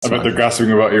I bet they're So,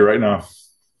 gossiping about you right now.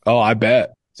 oh, I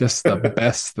bet. Just the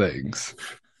best things.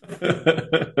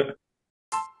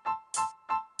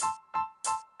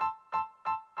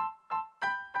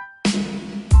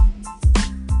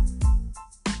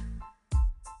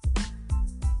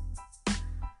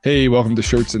 Hey, welcome to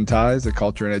Shirts and Ties, a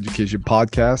culture and education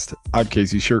podcast. I'm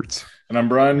Casey Shirts. And I'm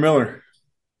Brian Miller.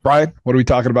 Brian, what are we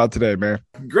talking about today, man?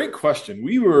 Great question.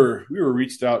 We were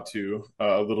reached out to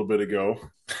a little bit ago.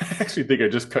 I actually think I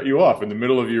just cut you off in the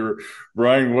middle of your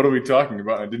Brian. What are we talking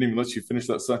about? I didn't even let you finish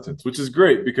that sentence, which is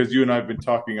great because you and I have been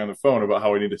talking on the phone about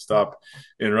how we need to stop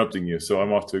interrupting you. So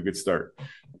I'm off to a good start.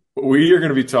 We are going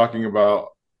to be talking about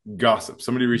gossip.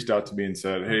 Somebody reached out to me and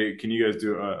said, "Hey, can you guys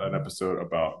do an episode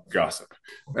about gossip?"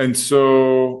 And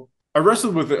so I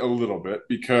wrestled with it a little bit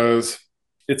because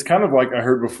it's kind of like I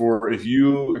heard before. If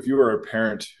you are a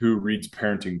parent who reads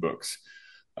parenting books,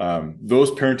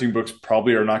 those parenting books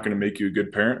probably are not going to make you a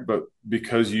good parent, but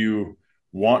because you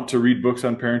want to read books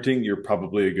on parenting, you're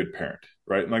probably a good parent,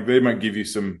 right? Like they might give you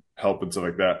some help and stuff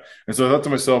like that. And so I thought to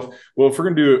myself, well, if we're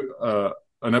going to do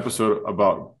an episode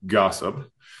about gossip,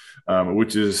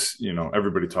 which is,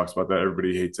 everybody talks about that,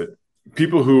 everybody hates it.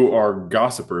 People who are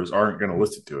gossipers aren't going to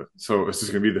listen to it. So it's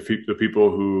just going to be the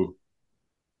people who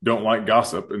don't like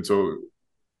gossip. And so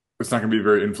it's not going to be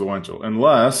very influential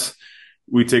unless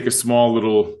we take a small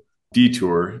little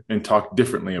detour and talk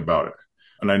differently about it.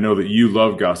 And I know that you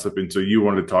love gossip. And so you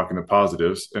wanted to talk in the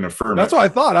positives and affirm That's it. what I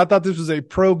thought. I thought this was a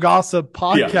pro gossip Yeah.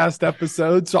 podcast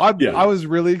episode. So I Yeah. was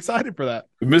really excited for that.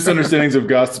 The misunderstandings of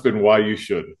gossip and why you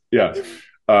should. Yeah.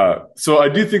 So I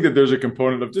do think that there's a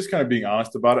component of just kind of being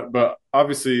honest about it, but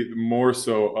obviously more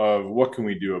so of what can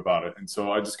we do about it. And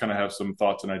so I just kind of have some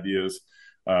thoughts and ideas,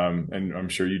 and I'm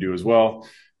sure you do as well,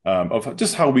 of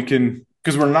just how we can,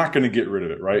 because we're not going to get rid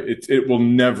of it, right? It will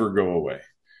never go away.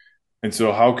 And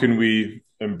so how can we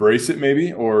embrace it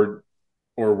maybe or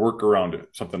work around it,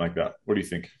 something like that? What do you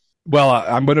think? Well,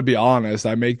 I'm going to be honest.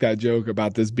 I make that joke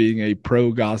about this being a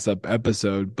pro gossip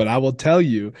episode, but I will tell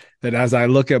you that as I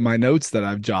look at my notes that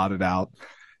I've jotted out,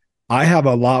 I have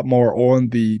a lot more on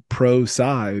the pro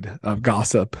side of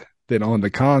gossip than on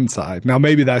the con side. Now,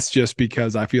 maybe that's just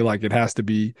because I feel like it has to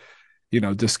be,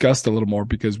 discussed a little more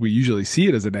because we usually see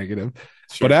it as a negative.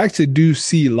 But Sure. I actually do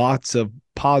see lots of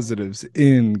positives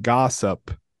in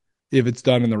gossip if it's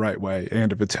done in the right way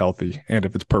and if it's healthy and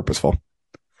if it's purposeful.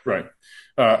 Right.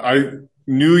 I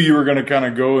knew you were going to kind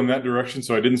of go in that direction,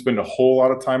 so I didn't spend a whole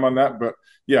lot of time on that. But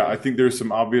yeah, I think there's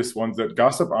some obvious ones that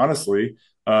gossip, honestly,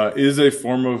 is a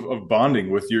form of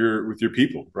bonding with your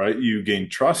people, right? You gain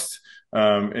trust,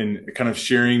 and kind of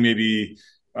sharing maybe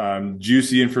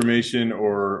juicy information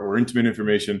or intimate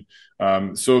information.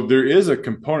 So there is a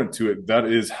component to it that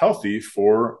is healthy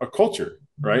for a culture,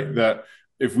 right? That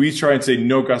if we try and say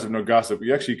no gossip,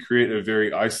 we actually create a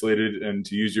very isolated and,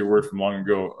 to use your word from long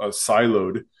ago, a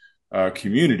siloed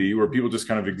community where people just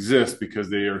kind of exist because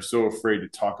they are so afraid to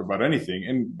talk about anything.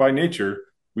 And by nature,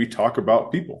 we talk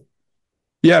about people.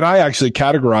 Yeah, and I actually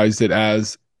categorized it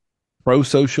as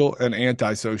pro-social and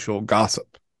anti-social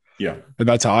gossip. Yeah. And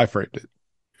that's how I framed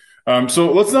it.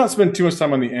 So let's not spend too much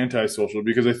time on the antisocial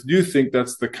because I do think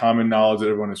that's the common knowledge that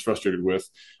everyone is frustrated with.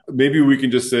 Maybe we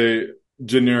can just say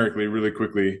generically, really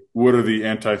quickly, what are the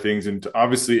anti things? And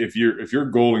obviously, if your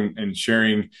goal in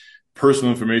sharing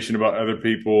personal information about other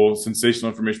people, sensational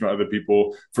information about other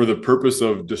people for the purpose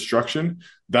of destruction,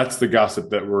 that's the gossip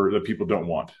that people don't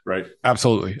want, right?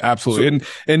 Absolutely. Absolutely. So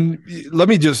And let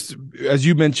me just, as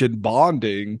you mentioned,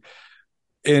 bonding,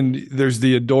 and there's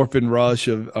the endorphin rush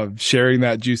of sharing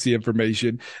that juicy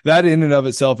information. That in and of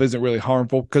itself isn't really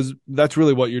harmful because that's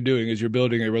really what you're doing is you're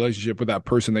building a relationship with that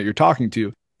person that you're talking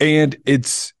to. And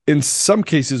it's in some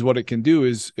cases what it can do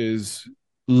is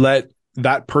let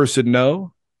that person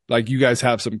know, like you guys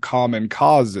have some common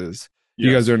causes.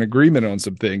 You guys yes, are in agreement on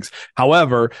some things.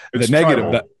 However, the it's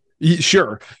negative tribal. that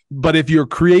sure, but if you're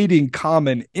creating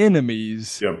common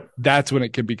enemies, Yep. that's when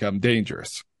it can become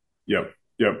dangerous. Yep.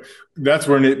 Yep. That's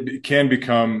when it can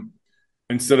become,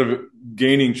 instead of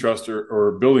gaining trust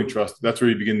or building trust, that's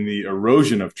where you begin the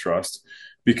erosion of trust.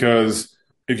 Because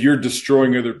if you're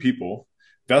destroying other people,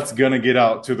 that's going to get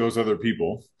out to those other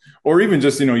people. Or even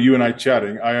just, you and I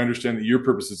chatting, I understand that your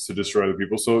purpose is to destroy other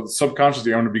people. So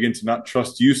subconsciously, I want to begin to not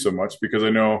trust you so much because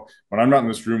I know when I'm not in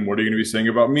this room, what are you going to be saying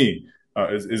about me?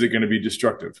 Is it going to be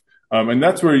destructive? And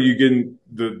that's where you get in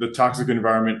the toxic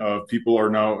environment of people are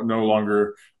now no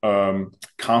longer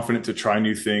confident to try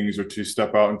new things or to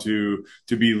step out and to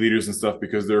be leaders and stuff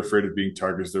because they're afraid of being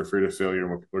targets, they're afraid of failure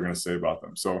and what people are going to say about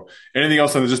them. So anything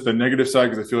else on just the negative side,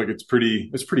 because I feel like it's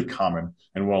pretty common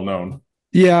and well known.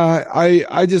 Yeah,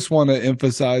 I just want to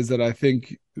emphasize that I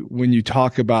think when you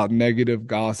talk about negative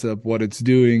gossip, what it's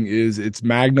doing is it's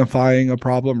magnifying a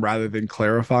problem rather than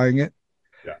clarifying it,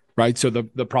 Yeah. right? So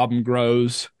the problem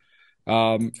grows,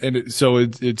 so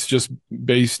it's just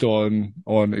based on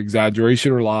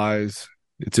exaggeration or lies.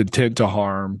 It's intent to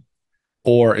harm,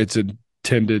 or it's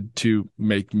intended to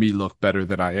make me look better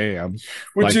than I am.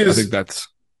 Which Like I think is, that's.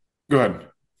 go ahead.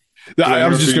 Did I I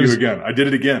was interrupt just going you to. again? I did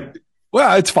it again.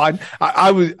 Well, it's fine.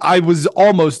 I was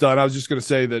almost done. I was just going to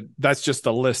say that that's just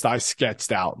a list I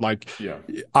sketched out. Like Yeah.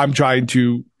 I'm trying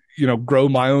to, grow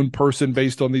my own person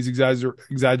based on these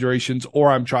exaggerations,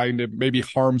 or I'm trying to maybe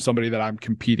harm somebody that I'm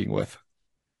competing with.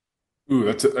 Ooh,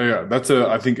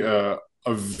 I think a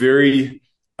very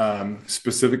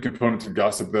specific component to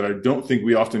gossip that I don't think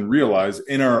we often realize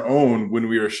in our own when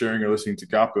we are sharing or listening to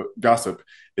gossip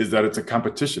is that it's a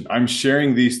competition. I'm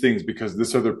sharing these things because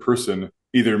this other person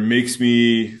either makes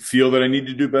me feel that I need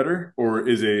to do better or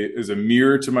is a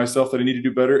mirror to myself that I need to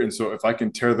do better. And so if I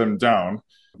can tear them down,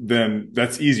 then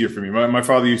that's easier for me. My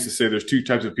father used to say there's two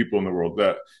types of people in the world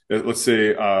that let's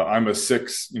say I'm a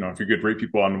 6, if you could rate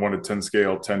people on 1 to 10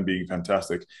 scale, 10 being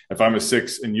fantastic. If I'm a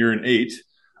 6 and you're an 8,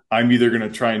 I'm either going to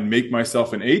try and make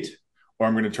myself an 8 or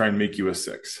I'm going to try and make you a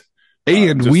 6.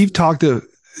 And we've talked to,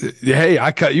 hey,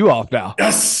 I cut you off now.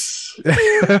 Yes.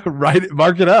 Right.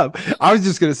 Mark it up. I was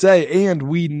just going to say, and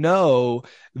we know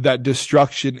that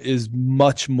destruction is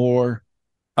much more,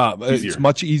 it's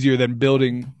much easier than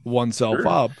building oneself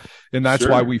up. And that's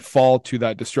why we fall to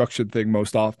that destruction thing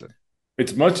most often.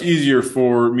 It's much easier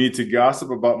for me to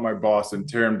gossip about my boss and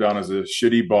tear him down as a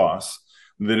shitty boss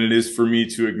than it is for me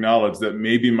to acknowledge that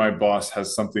maybe my boss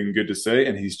has something good to say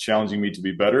and he's challenging me to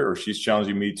be better or she's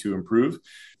challenging me to improve,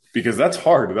 because that's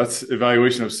hard. That's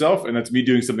evaluation of self, and that's me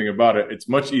doing something about it. It's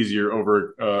much easier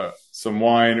over some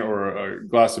wine or a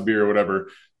glass of beer or whatever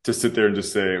to sit there and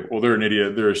just say, well, they're an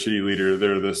idiot, they're a shitty leader,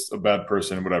 they're a bad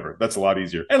person, whatever. That's a lot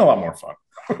easier and a lot more fun.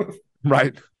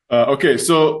 Right.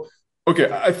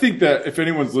 Okay, I think that if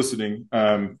anyone's listening,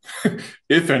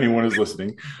 if anyone is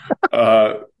listening,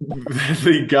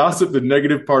 the gossip, the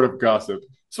negative part of gossip,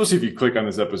 especially if you click on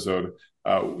this episode,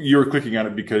 you're clicking on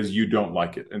it because you don't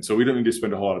like it. And so we don't need to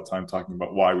spend a whole lot of time talking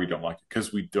about why we don't like it,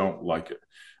 because we don't like it.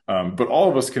 But all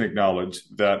of us can acknowledge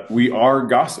that we are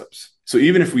gossips. So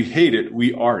even if we hate it,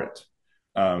 we are it.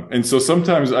 And so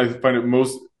sometimes I find it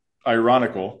most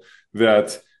ironical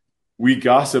that we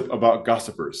gossip about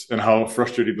gossipers and how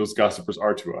frustrating those gossipers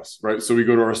are to us, right? So we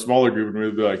go to our smaller group and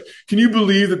we'll be like, can you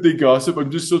believe that they gossip? I'm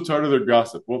just so tired of their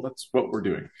gossip. Well, that's what we're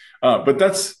doing. But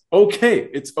that's okay.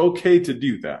 It's okay to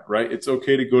do that, right? It's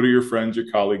okay to go to your friends,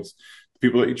 your colleagues,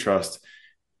 people that you trust,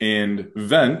 and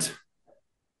vent,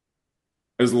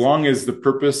 as long as the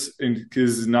purpose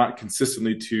is not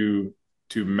consistently to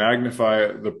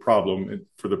magnify the problem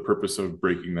for the purpose of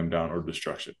breaking them down or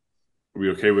destruction. Are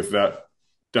we okay with that?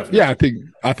 Definitely. Yeah,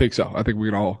 I think so. I think we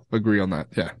can all agree on that.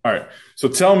 Yeah. All right. So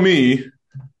tell me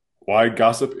why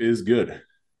gossip is good.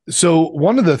 So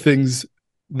one of the things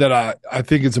that I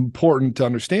think it's important to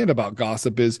understand about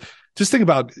gossip is just think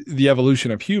about the evolution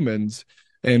of humans.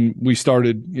 And we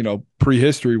started,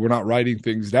 prehistory. We're not writing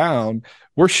things down.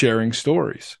 We're sharing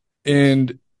stories.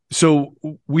 And so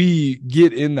we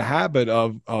get in the habit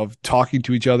of talking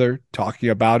to each other, talking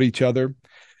about each other.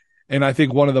 And I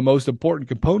think one of the most important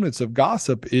components of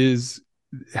gossip is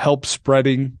help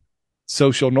spreading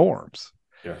social norms.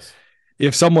 Yes.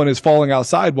 If someone is falling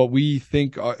outside what we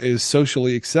think is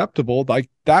socially acceptable, like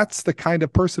that's the kind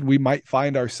of person we might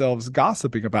find ourselves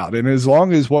gossiping about. And as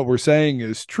long as what we're saying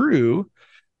is true,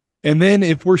 and then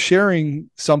if we're sharing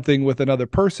something with another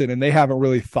person and they haven't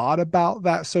really thought about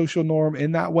that social norm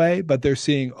in that way, but they're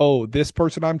seeing, oh, this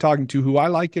person I'm talking to who I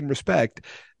like and respect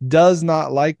does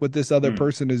not like what this other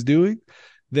person is doing,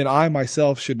 then I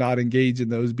myself should not engage in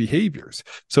those behaviors.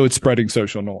 So it's spreading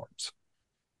social norms.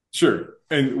 Sure.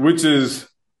 And what's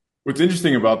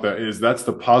interesting about that is that's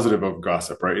the positive of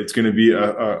gossip, right? It's going to be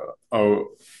a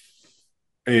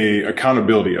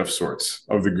accountability of sorts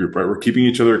of the group, right? We're keeping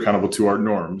each other accountable to our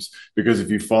norms, because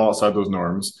if you fall outside those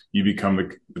norms, you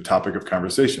become the topic of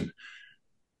conversation.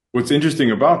 What's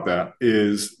interesting about that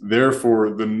is,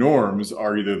 therefore, the norms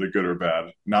are either the good or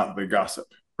bad, not the gossip,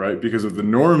 right? Because if the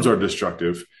norms are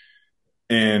destructive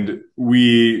and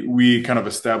we kind of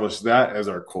establish that as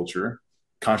our culture,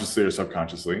 consciously or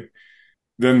subconsciously,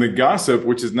 then the gossip,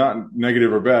 which is not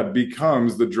negative or bad,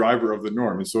 becomes the driver of the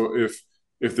norm. And so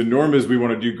if the norm is we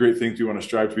want to do great things, we want to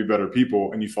strive to be better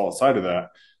people, and you fall outside of that,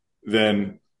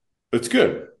 then that's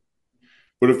good.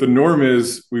 But if the norm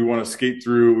is we want to skate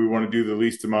through, we want to do the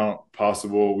least amount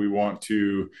possible, we want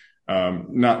to we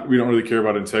don't really care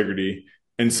about integrity,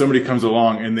 and somebody comes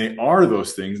along and they are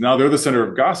those things. Now they're the center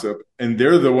of gossip, and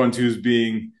they're the ones who's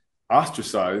being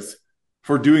ostracized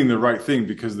for doing the right thing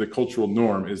because the cultural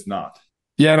norm is not.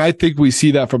 Yeah, and I think we see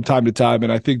that from time to time,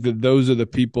 and I think that those are the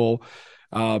people.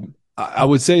 I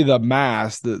would say the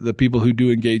mass, the people who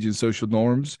do engage in social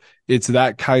norms. It's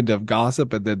that kind of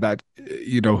gossip, and then that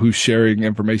who's sharing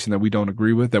information that we don't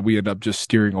agree with, that we end up just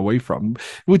steering away from,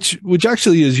 which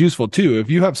actually is useful too.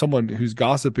 If you have someone who's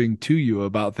gossiping to you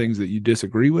about things that you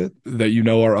disagree with, that you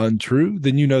know are untrue,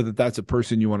 then you know that that's a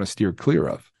person you want to steer clear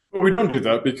of. But we don't do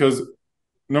that because,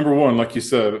 number one, like you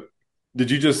said, did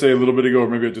you just say a little bit ago, or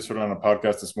maybe I just heard it on a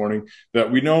podcast this morning,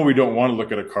 that we know we don't want to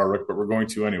look at a car wreck, but we're going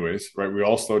to anyways, right? We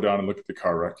all slow down and look at the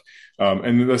car wreck.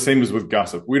 And the same is with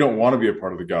gossip. We don't want to be a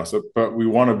part of the gossip, but we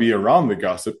want to be around the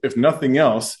gossip, if nothing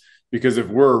else, because if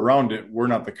we're around it, we're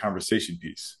not the conversation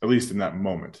piece, at least in that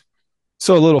moment.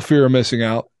 So a little fear of missing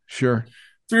out. Sure.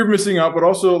 Fear of missing out, but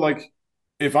also like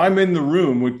if I'm in the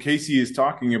room when Casey is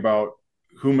talking about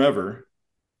whomever,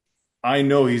 I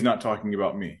know he's not talking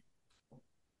about me.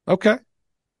 Okay.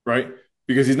 Right?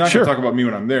 Because he's not Sure. going to talk about me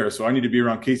when I'm there. So I need to be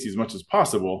around Casey as much as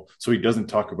possible so he doesn't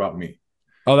talk about me.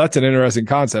 Oh, that's an interesting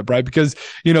concept, right? Because,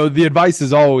 the advice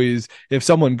is always if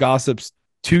someone gossips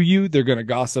to you, they're going to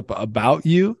gossip about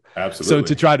you. Absolutely. So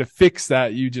to try to fix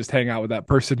that, you just hang out with that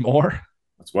person more.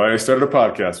 That's why I started a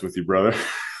podcast with you, brother.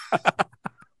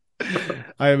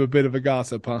 I am a bit of a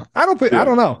gossip, huh? I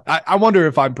don't know. I wonder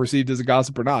if I'm perceived as a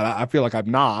gossip or not. I feel like I'm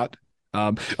not.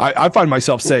 I find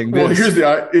myself saying this.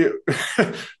 Well,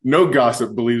 here's no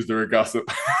gossip believes they're a gossip.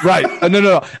 Right.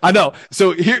 No. I know.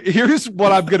 So here's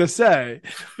what I'm going to say.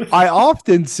 I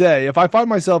often say, if I find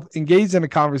myself engaged in a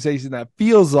conversation that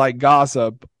feels like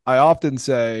gossip, I often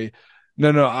say,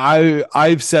 no,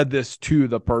 I've said this to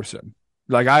the person.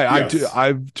 Like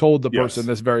I've told the person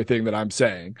this very thing that I'm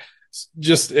saying.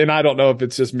 And I don't know if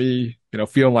it's just me,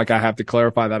 feeling like I have to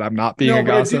clarify that I'm not being a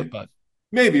gossip, but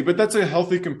maybe, but that's a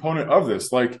healthy component of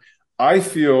this. Like I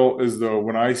feel as though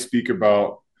when I speak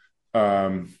about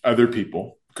other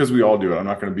people, because we all do it, I'm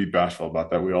not going to be bashful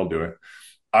about that. We all do it.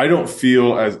 I don't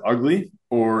feel as ugly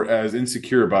or as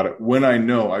insecure about it when I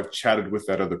know I've chatted with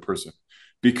that other person,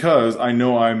 because I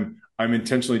know I'm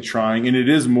intentionally trying, and it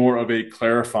is more of a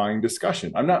clarifying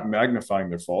discussion. I'm not magnifying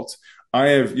their faults.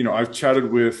 I've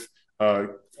chatted with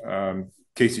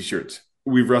Casey Shirts.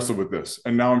 We've wrestled with this,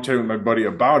 and now I'm chatting with my buddy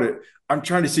about it. I'm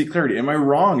trying to see clarity. Am I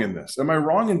wrong in this? Am I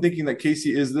wrong in thinking that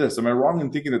Casey is this? Am I wrong in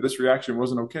thinking that this reaction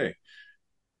wasn't okay?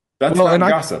 That's not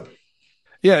gossip.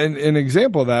 And an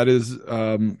example of that is,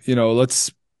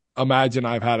 let's imagine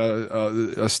I've had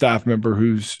a staff member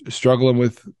who's struggling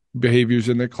with behaviors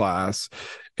in their class,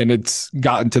 and it's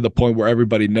gotten to the point where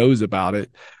everybody knows about it.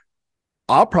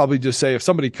 I'll probably just say, if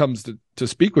somebody comes to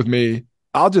speak with me,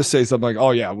 I'll just say something like,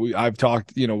 oh yeah, I've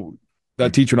talked,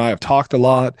 that teacher and I have talked a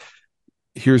lot.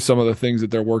 Here's some of the things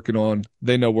that they're working on.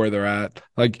 They know where they're at.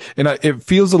 It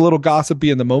feels a little gossipy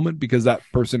in the moment because that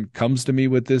person comes to me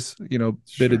with this,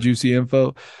 bit of juicy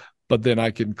info, but then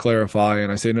I can clarify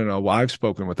and I say, no, well, I've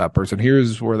spoken with that person.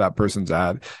 Here's where that person's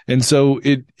at. And so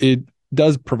it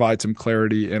does provide some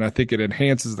clarity, and I think it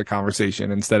enhances the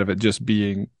conversation instead of it just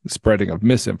being spreading of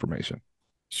misinformation.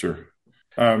 Sure.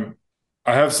 I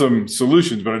have some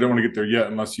solutions, but I don't want to get there yet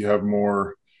unless you have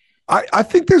more. I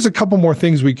think there's a couple more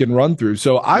things we can run through.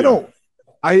 So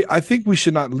I think we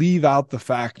should not leave out the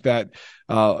fact that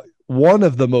one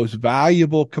of the most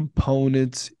valuable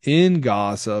components in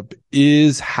gossip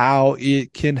is how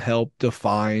it can help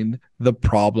define the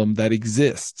problem that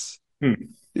exists.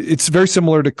 It's very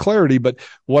similar to clarity, but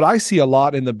what I see a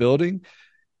lot in the building,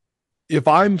 if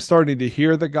I'm starting to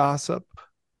hear the gossip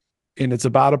and it's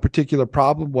about a particular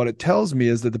problem, what it tells me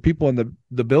is that the people in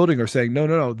the building are saying,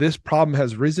 no, this problem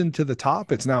has risen to the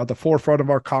top. It's now at the forefront of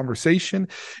our conversation.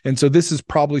 And so this is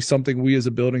probably something we as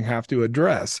a building have to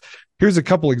address. Here's a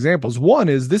couple examples. One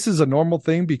is, this is a normal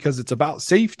thing because it's about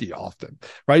safety often,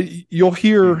 right? You'll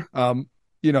hear,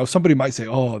 somebody might say,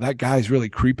 oh, that guy's really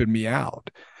creeping me out.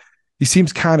 He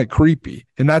seems kind of creepy.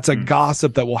 And that's a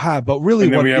gossip that we'll have. But really,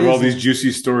 and then we have all these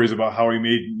juicy stories about how he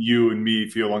made you and me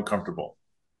feel uncomfortable.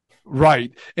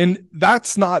 Right. And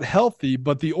that's not healthy,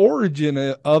 but the origin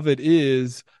of it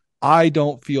is, I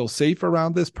don't feel safe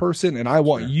around this person, and I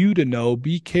want you to know,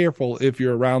 be careful if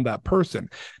you're around that person.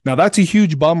 Now, that's a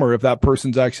huge bummer if that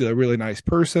person's actually a really nice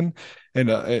person. And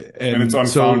it's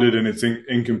unfounded and it's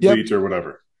incomplete or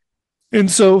whatever. And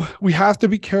so we have to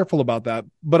be careful about that.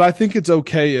 But I think it's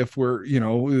okay if we're,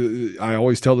 I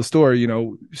always tell the story,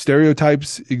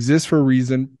 stereotypes exist for a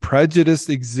reason, prejudice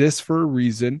exists for a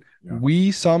reason. Yeah.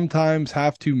 We sometimes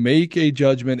have to make a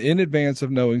judgment in advance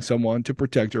of knowing someone to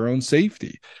protect our own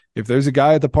safety. If there's a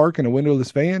guy at the park in a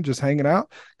windowless van just hanging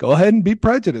out, go ahead and be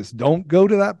prejudiced. Don't go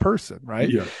to that person, right?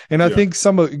 Yeah. And I Yeah. think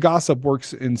some of gossip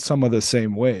works in some of the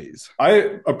same ways.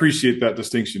 I appreciate that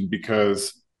distinction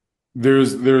because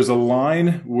there's a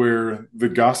line where the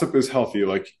gossip is healthy.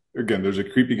 Like again, there's a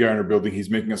creepy guy in our building. He's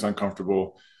making us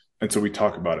uncomfortable. And so we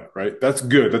talk about it, right? That's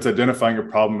good. That's identifying a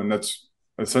problem. And that's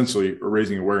essentially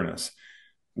raising awareness.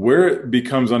 Where it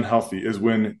becomes unhealthy is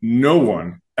when no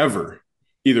one ever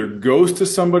either goes to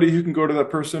somebody who can go to that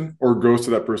person or goes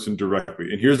to that person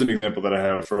directly. And here's an example that I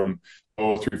have from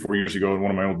 3, 4 years ago in one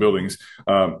of my old buildings.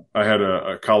 I had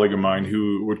a colleague of mine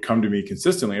who would come to me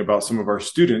consistently about some of our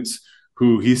students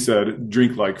who he said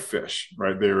drink like fish,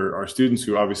 right? They were our students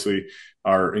who obviously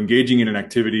are engaging in an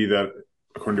activity that,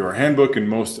 according to our handbook and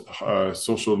most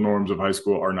social norms of high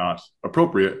school, are not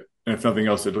appropriate. And if nothing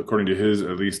else, according to his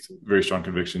at least very strong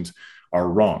convictions, are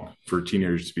wrong for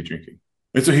teenagers to be drinking.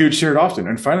 And so he would share it often.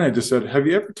 And finally, I just said, have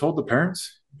you ever told the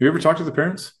parents? Have you ever talked to the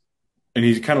parents? And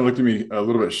he kind of looked at me a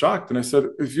little bit shocked. And I said,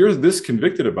 if you're this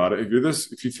convicted about it,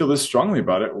 if you feel this strongly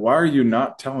about it, why are you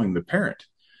not telling the parent?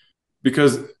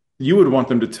 Because you would want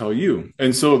them to tell you.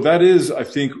 And so that is, I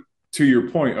think, to your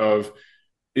point of,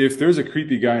 if there's a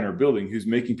creepy guy in our building who's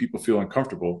making people feel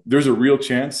uncomfortable, there's a real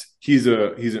chance he's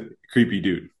a creepy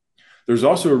dude. There's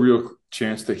also a real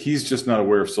chance that he's just not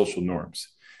aware of social norms.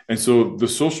 And so the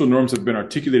social norms have been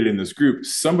articulated in this group.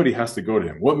 Somebody has to go to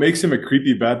him. What makes him a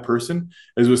creepy bad person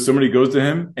is when somebody goes to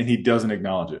him and he doesn't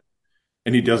acknowledge it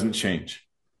and he doesn't change.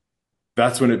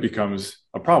 That's when it becomes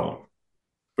a problem.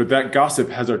 But that gossip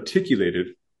has articulated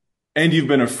and you've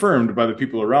been affirmed by the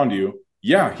people around you.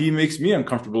 Yeah, he makes me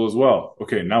uncomfortable as well.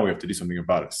 Okay, now we have to do something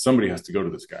about it. Somebody has to go to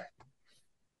this guy.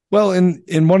 Well,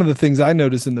 and one of the things I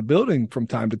notice in the building from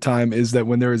time to time is that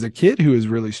when there is a kid who is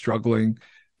really struggling,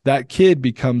 that kid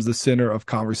becomes the center of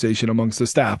conversation amongst the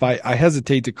staff. I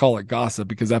hesitate to call it gossip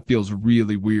because that feels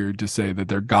really weird to say that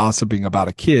they're gossiping about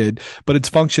a kid, but it's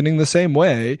functioning the same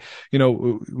way.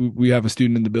 We have a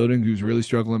student in the building who's really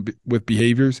struggling with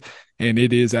behaviors, and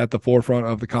it is at the forefront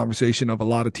of the conversation of a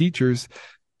lot of teachers.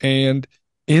 And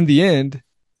in the end,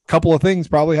 a couple of things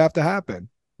probably have to happen.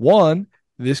 One,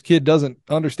 this kid doesn't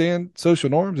understand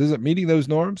social norms, isn't meeting those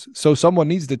norms, so someone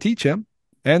needs to teach him.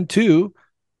 And two,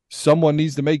 someone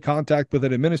needs to make contact with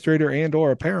an administrator and or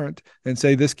a parent and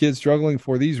say, this kid's struggling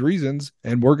for these reasons,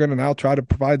 and we're going to now try to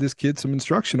provide this kid some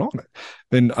instruction on it.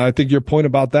 And I think your point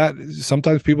about that,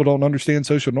 sometimes people don't understand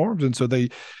social norms, and so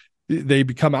they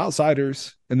become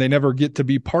outsiders and they never get to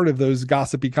be part of those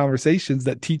gossipy conversations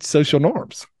that teach social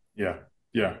norms. Yeah.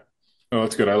 Yeah. Oh,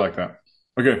 that's good. I like that.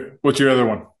 Okay. What's your other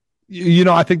one?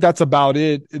 I think that's about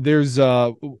it. There's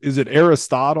is it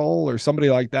Aristotle or somebody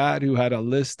like that who had a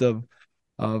list of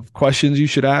questions you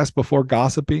should ask before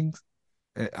gossiping?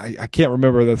 I can't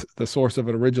remember the source of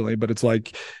it originally, but it's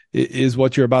like, is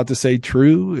what you're about to say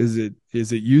true? Is it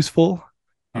useful?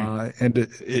 And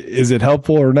is it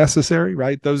helpful or necessary?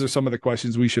 Right? Those are some of the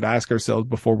questions we should ask ourselves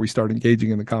before we start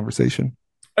engaging in the conversation.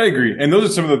 I agree. And those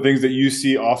are some of the things that you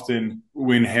see often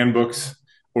in handbooks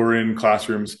or in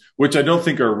classrooms, which I don't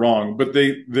think are wrong, but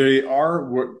they are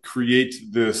what create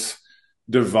this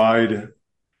divide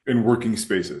in working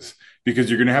spaces, because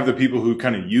you're going to have the people who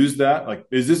kind of use that, like,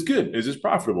 is this good? Is this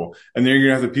profitable? And then you're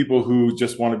going to have the people who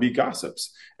just want to be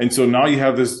gossips. And so now you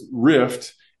have this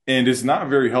rift, and it's not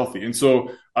very healthy. And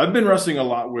so I've been wrestling a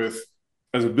lot with,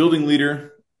 as a building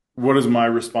leader, what is my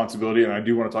responsibility? And I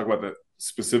do want to talk about that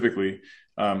specifically.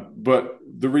 But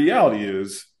the reality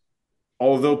is,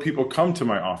 although people come to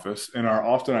my office and are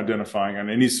often identifying on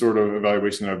any sort of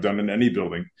evaluation that I've done in any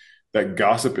building that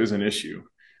gossip is an issue,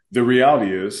 the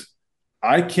reality is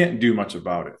I can't do much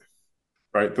about it,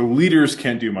 right? The leaders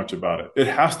can't do much about it. It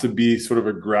has to be sort of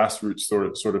a grassroots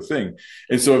sort of thing.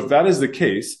 And so if that is the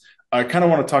case, I kind of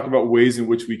want to talk about ways in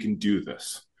which we can do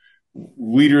this.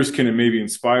 Leaders can maybe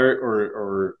inspire it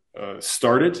or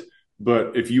start it.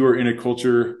 But if you are in a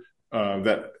culture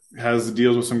that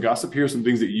deals with some gossip, here are some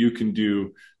things that you can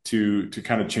do to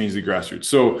kind of change the grassroots.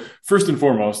 So first and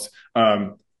foremost,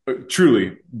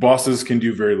 truly, bosses can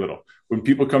do very little. When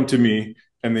people come to me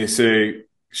and they say,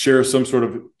 share some sort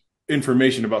of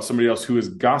information about somebody else who is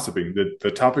gossiping,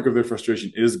 the topic of their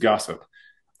frustration is gossip,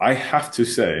 I have to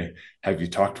say, have you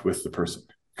talked with the person?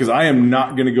 Because I am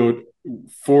not going to go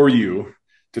for you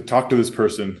to talk to this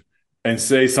person and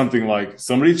say something like,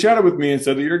 somebody chatted with me and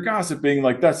said that you're gossiping.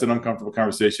 Like, that's an uncomfortable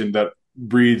conversation that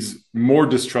breeds more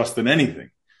distrust than anything.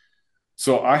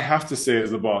 So I have to say,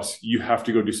 as the boss, you have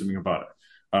to go do something about it.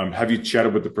 Have you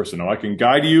chatted with the person? No, I can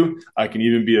guide you. I can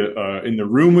even be in the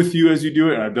room with you as you do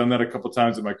it. And I've done that a couple of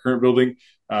times at my current building.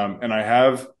 And I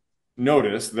have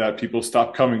noticed that people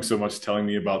stop coming so much telling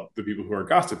me about the people who are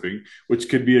gossiping, which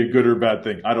could be a good or bad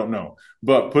thing. I don't know.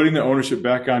 But putting the ownership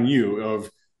back on you of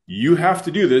you have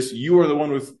to do this. You are the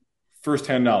one with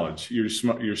firsthand knowledge. You're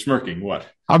smirking. What?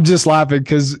 I'm just laughing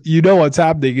because you know what's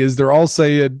happening is they're all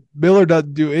saying Miller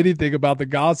doesn't do anything about the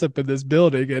gossip in this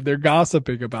building, and they're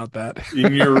gossiping about that.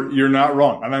 And you're not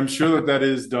wrong, and I'm sure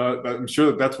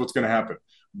that that's what's going to happen.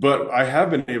 But I have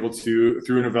been able to,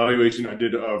 through an evaluation I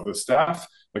did of the staff,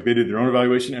 like they did their own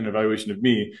evaluation and evaluation of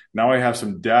me. Now I have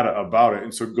some data about it,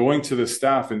 and so going to the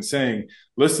staff and saying,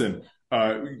 "Listen,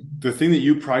 the thing that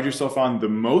you pride yourself on the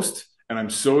most." And I'm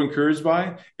so encouraged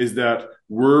by is that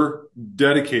we're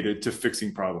dedicated to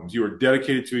fixing problems. You are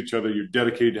dedicated to each other. You're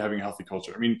dedicated to having a healthy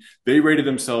culture. I mean, they rated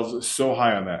themselves so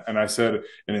high on that. And I said,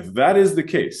 and if that is the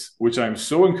case, which I'm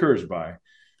so encouraged by,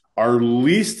 our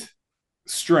least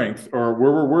strength or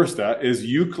where we're worst at is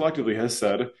you collectively has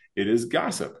said it is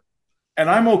gossip. And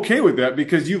I'm okay with that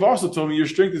because you've also told me your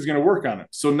strength is going to work on it.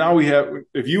 So now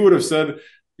if you would have said,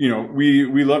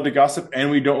 we love to gossip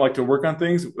and we don't like to work on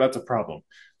things, that's a problem.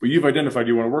 But you've identified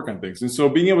you want to work on things. And so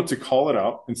being able to call it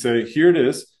out and say, here it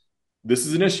is, this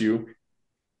is an issue.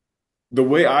 The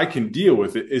way I can deal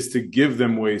with it is to give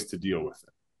them ways to deal with it,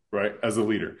 right? As a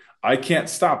leader, I can't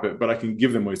stop it, but I can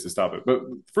give them ways to stop it. But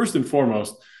first and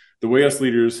foremost, the way us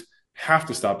leaders have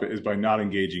to stop it is by not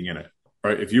engaging in it,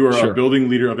 right? If you are a building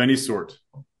leader of any sort,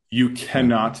 you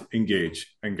cannot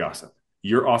engage in gossip.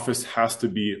 Your office has to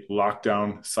be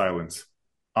lockdown silence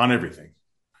on everything.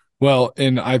 Well,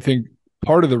 and I think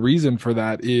part of the reason for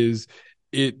that is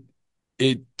it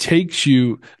takes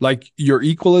you, like, you're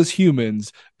equal as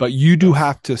humans, but you do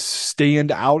have to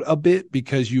stand out a bit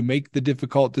because you make the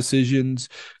difficult decisions.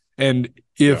 And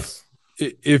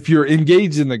if you're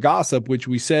engaged in the gossip, which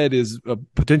we said is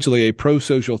potentially a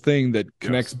pro-social thing that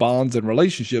connects bonds and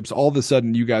relationships, all of a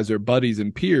sudden you guys are buddies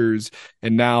and peers,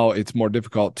 and now it's more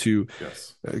difficult to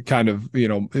kind of,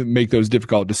 make those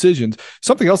difficult decisions.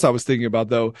 Something else I was thinking about,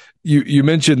 though, you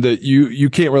mentioned that you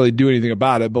can't really do anything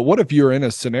about it, but what if you're in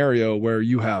a scenario where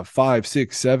you have 5,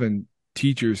 6, 7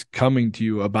 teachers coming to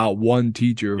you about one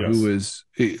teacher who is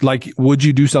like, would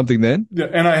you do something then? Yeah,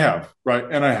 and I have, right?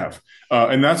 And I have.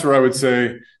 And that's where I would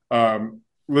say,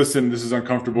 listen, this is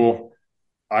uncomfortable.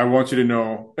 I want you to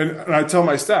know. And I tell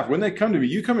my staff, when they come to me,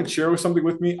 you come and share something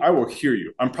with me, I will hear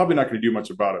you. I'm probably not going to do much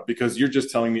about it because you're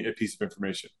just telling me a piece of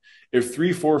information. If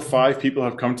 3, 4, 5 people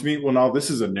have come to me, well, now this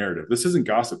is a narrative. This isn't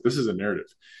gossip. This is a narrative.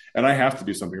 And I have to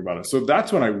do something about it. So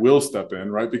that's when I will step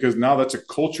in, right? Because now that's a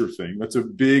culture thing. That's a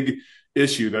big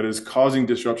issue that is causing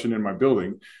disruption in my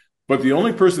building. But the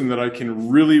only person that I can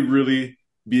really, really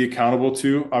be accountable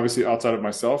to, obviously outside of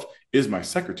myself, is my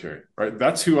secretary, right?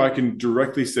 That's who I can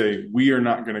directly say, we are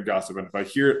not going to gossip. And if I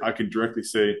hear it, I can directly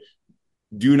say,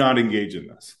 do not engage in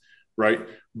this, right?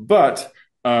 But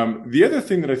the other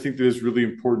thing that I think that is really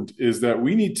important is that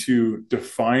we need to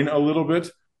define a little bit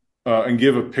and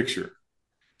give a picture.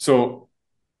 So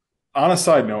on a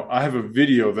side note, I have a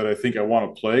video that I think I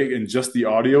want to play, and just the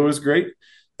audio is great.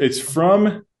 It's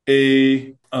from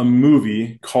a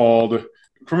movie called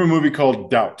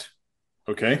Doubt.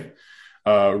 Okay.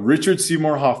 Richard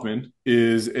Seymour Hoffman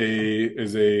is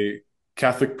a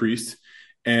Catholic priest,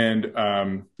 and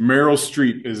Meryl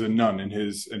Streep is a nun in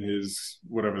his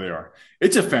whatever they are.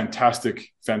 It's a fantastic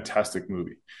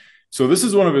movie. So this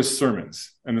is one of his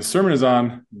sermons, and the sermon is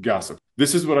on gossip.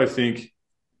 This is what I think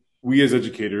we as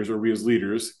educators or we as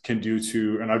leaders can do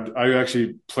to, and I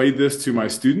actually played this to my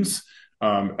students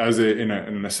in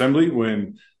an assembly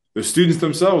when the students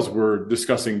themselves were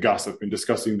discussing gossip and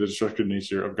discussing the destructive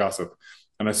nature of gossip.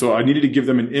 And so I needed to give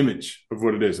them an image of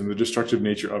what it is and the destructive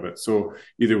nature of it. So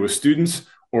either with students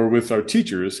or with our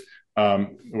teachers,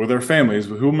 with our families,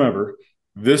 with whomever,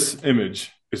 this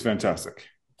image is fantastic.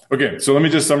 Okay, so let me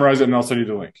just summarize it and I'll send you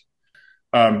the link.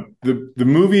 The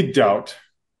movie Doubt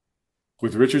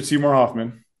with Richard Seymour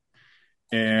Hoffman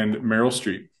and Meryl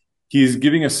Streep, he's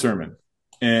giving a sermon.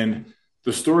 And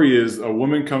the story is a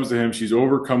woman comes to him. She's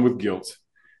overcome with guilt.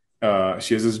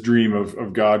 She has this dream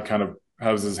of God kind of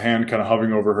has his hand kind of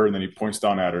hovering over her, and then he points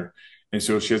down at her. And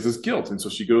so she has this guilt. And so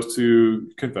she goes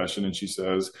to confession and she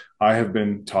says, I have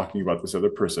been talking about this other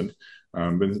person,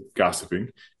 been gossiping.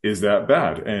 Is that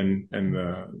bad? And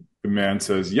the man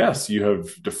says, yes, you have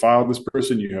defiled this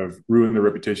person. You have ruined their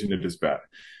reputation. It is bad.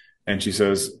 And she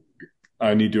says,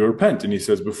 I need to repent. And he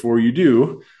says, before you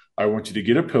do, I want you to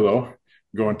get a pillow,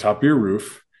 go on top of your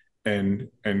roof, and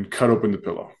cut open the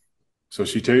pillow. So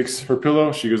she takes her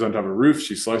pillow, she goes on top of a roof,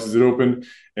 she slices it open,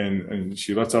 and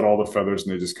she lets out all the feathers,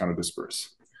 and they just kind of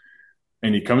disperse.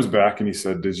 And he comes back and he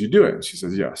said, "Did you do it?" And she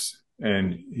says, "Yes."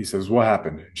 And he says, "What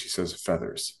happened?" And she says,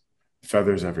 "Feathers,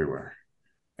 feathers everywhere."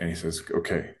 And he says,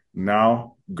 "Okay,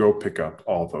 now go pick up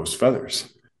all those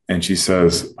feathers." And she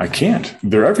says, "I can't.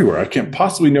 They're everywhere. I can't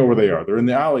possibly know where they are. They're in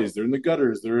the alleys, they're in the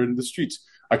gutters, they're in the streets.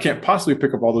 I can't possibly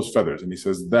pick up all those feathers." And he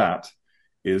says, "That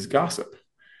is gossip."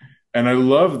 And I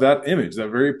love that image, that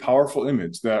very powerful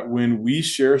image that when we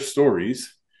share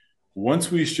stories,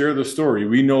 once we share the story,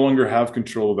 we no longer have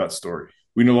control of that story.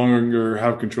 We no longer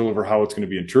have control over how it's going to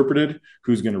be interpreted,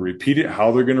 who's going to repeat it,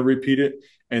 how they're going to repeat it.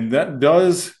 And that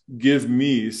does give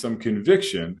me some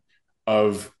conviction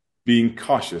of being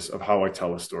cautious of how I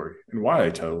tell a story and why I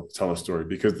tell a story.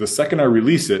 Because the second I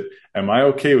release it, am I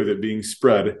okay with it being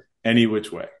spread any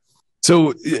which way?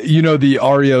 So, you know, the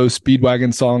REO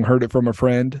Speedwagon song, Heard It From a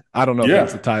Friend. I don't know if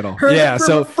that's the title. Heard it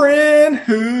from a friend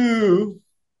who.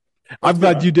 I'm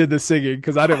glad you did the singing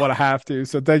because I didn't want to have to.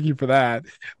 So thank you for that.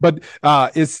 But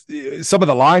it's some of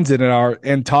the lines in it are,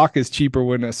 "And talk is cheaper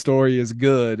when a story is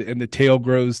good, and the tale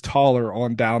grows taller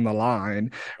on down the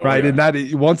line." Right. And that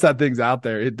once that thing's out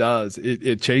there, it does.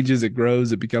 It changes, it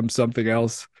grows, it becomes something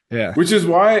else. Yeah. Which is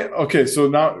why, okay, so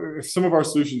now some of our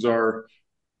solutions are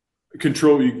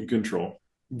control what you can control.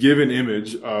 Give an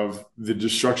image of the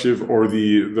destructive or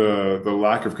the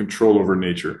lack of control over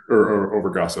nature or over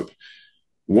gossip.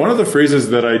 One of the phrases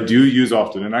that I do use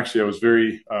often, and actually I was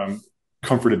very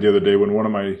comforted the other day when one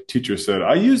of my teachers said,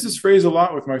 "I use this phrase a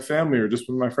lot with my family or just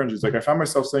with my friends." He's like, "I found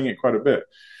myself saying it quite a bit."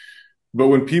 But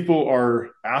when people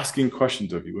are asking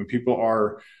questions of you, when people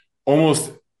are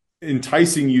almost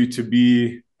enticing you to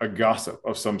be a gossip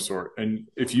of some sort, and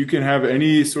if you can have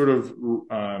any sort of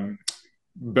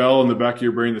bell in the back of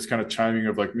your brain that's kind of chiming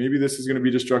of like, maybe this is going to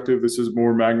be destructive, this is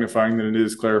more magnifying than it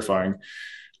is clarifying.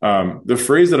 The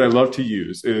phrase that I love to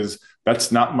use is,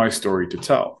 "That's not my story to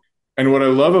tell." And what I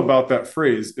love about that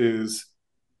phrase is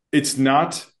it's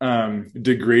not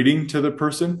degrading to the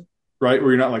person, right?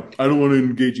 Where you're not like, "I don't want to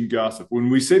engage in gossip." When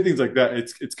we say things like that,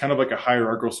 it's kind of like a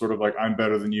hierarchical sort of like, "I'm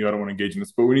better than you, I don't want to engage in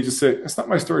this." But when you just say, "It's not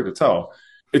my story to tell,"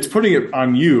 it's putting it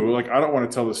on you. Like, I don't want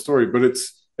to tell the story, but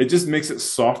it just makes it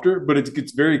softer, but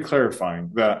it's very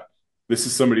clarifying that this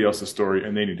is somebody else's story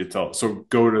and they need to tell it. So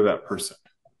go to that person.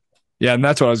 Yeah, and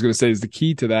that's what I was going to say is the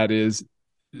key to that is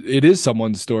it is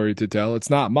someone's story to tell.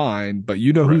 It's not mine, but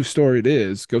you know whose story it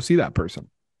is. Go see that person.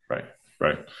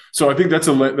 Right. So I think that's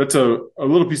a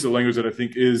little piece of language that I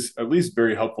think is at least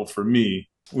very helpful for me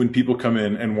when people come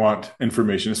in and want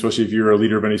information, especially if you're a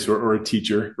leader of any sort or a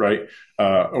teacher, right?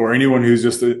 Or anyone who's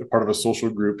just a part of a social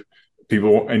group.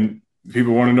 People want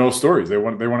to know stories. They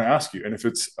want to ask you. And if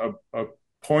it's a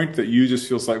point that you just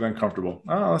feel slightly uncomfortable,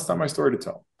 "Oh, that's not my story to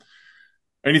tell."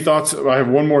 Any thoughts? I have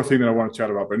one more thing that I want to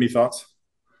chat about, but any thoughts?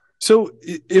 So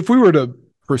if we were to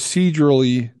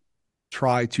procedurally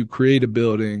try to create a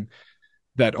building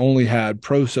that only had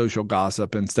pro-social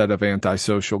gossip instead of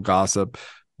anti-social gossip,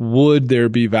 would there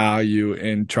be value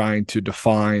in trying to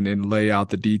define and lay out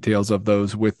the details of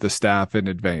those with the staff in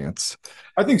advance?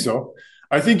 I think so.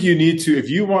 I think you need to,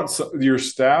 if you want your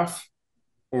staff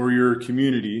or your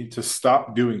community to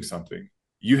stop doing something,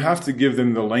 you have to give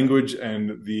them the language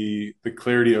and the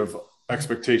clarity of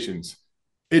expectations.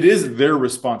 It is their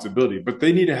responsibility, but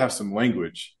they need to have some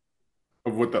language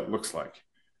of what that looks like.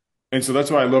 And so that's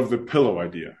why I love the pillow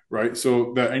idea, right?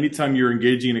 So that anytime you're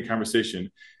engaging in a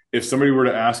conversation, if somebody were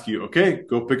to ask you, "Okay,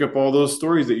 go pick up all those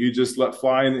stories that you just let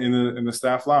fly in the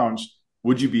staff lounge,"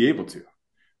 would you be able to?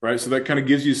 Right? So that kind of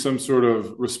gives you some sort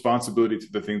of responsibility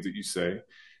to the things that you say.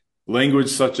 Language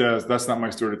such as, "That's not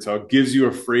my story to tell," gives you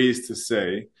a phrase to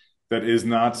say that is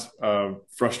not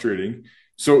frustrating.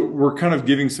 So we're kind of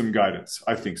giving some guidance.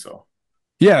 I think so.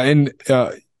 Yeah. And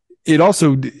it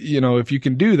also, you know, if you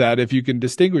can do that, if you can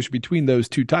distinguish between those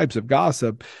two types of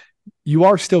gossip, you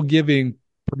are still giving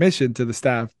permission to the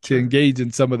staff to engage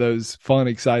in some of those fun,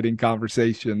 exciting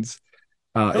conversations.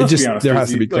 It just, there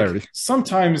has to be clarity. Like,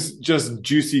 sometimes just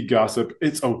juicy gossip,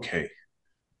 it's okay.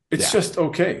 It's just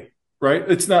okay. Right?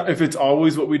 It's not, if it's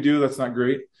always what we do, that's not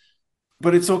great,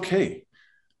 but it's okay.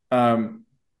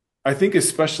 I think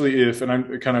especially if, and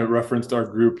I kind of referenced our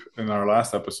group in our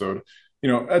last episode, you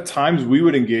know, at times we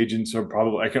would engage in some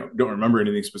probably, don't remember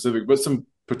anything specific, but some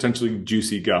potentially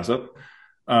juicy gossip.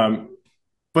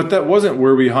 But that wasn't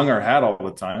where we hung our hat all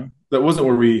the time. That wasn't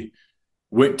where we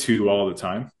went to all the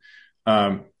time.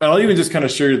 And I'll even just kind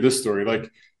of share this story.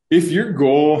 Like, if your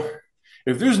goal,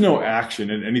 if there's no action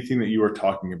in anything that you are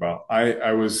talking about,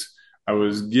 I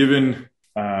was given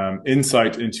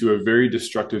insight into a very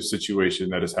destructive situation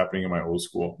that is happening in my old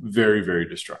school. Very, very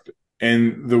destructive.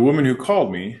 And the woman who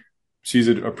called me, she's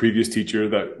a previous teacher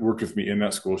that worked with me in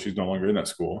that school. She's no longer in that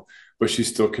school, but she's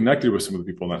still connected with some of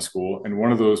the people in that school. And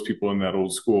one of those people in that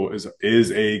old school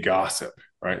is a gossip,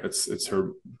 right? It's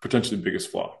her potentially biggest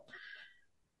flaw.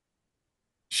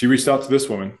 She reached out to this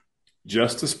woman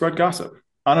just to spread gossip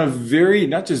on a very,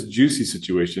 not just juicy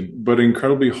situation, but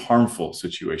incredibly harmful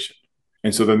situation.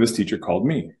 And so then this teacher called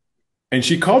me, and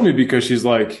she called me because she's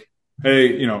like,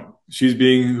 hey, she's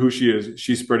being who she is.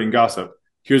 She's spreading gossip.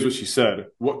 Here's what she said.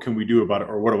 What can we do about it?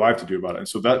 Or what do I have to do about it? And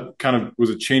so that kind of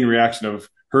was a chain reaction of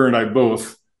her and I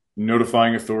both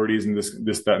notifying authorities and this,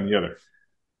 that, and the other.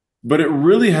 But it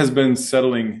really has been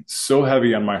settling so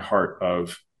heavy on my heart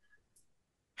of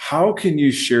how can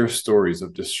you share stories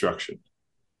of destruction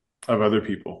of other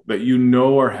people that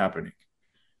are happening,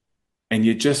 and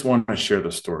you just want to share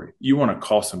the story. You want to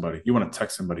call somebody, you want to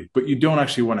text somebody, but you don't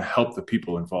actually want to help the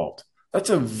people involved.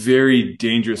 That's a very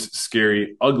dangerous,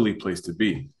 scary, ugly place to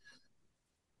be.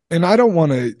 And I don't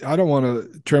want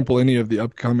to trample any of the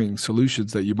upcoming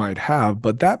solutions that you might have,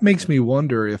 but that makes me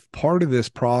wonder if part of this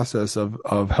process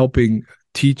of helping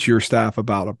teach your staff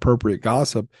about appropriate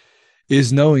gossip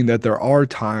is knowing that there are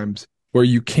times where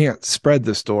you can't spread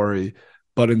the story,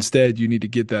 but instead you need to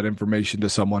get that information to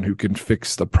someone who can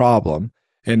fix the problem.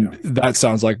 And that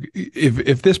sounds like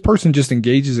if this person just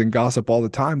engages in gossip all the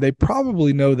time, they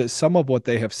probably know that some of what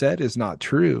they have said is not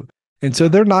true. And so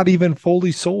they're not even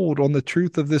fully sold on the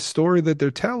truth of this story that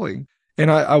they're telling. And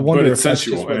I wonder if it's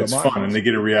sensual and it's fun and they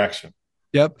get a reaction.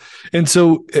 Yep. And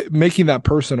so making that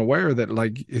person aware that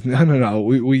like, no,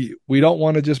 we don't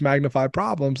want to just magnify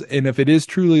problems. And if it is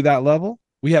truly that level,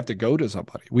 we have to go to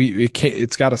somebody.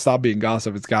 It's got to stop being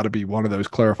gossip. It's got to be one of those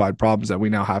clarified problems that we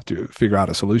now have to figure out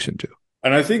a solution to.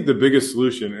 And I think the biggest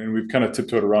solution, and we've kind of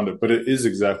tiptoed around it, but it is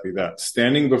exactly that.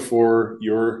 Standing before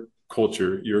your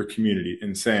culture, your community,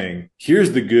 and saying,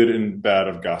 here's the good and bad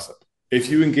of gossip. If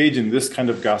you engage in this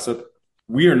kind of gossip,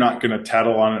 we are not going to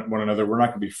tattle on one another. We're not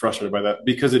going to be frustrated by that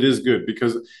because it is good,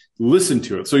 because listen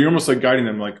to it. So you're almost like guiding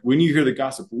them, like when you hear the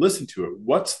gossip, listen to it.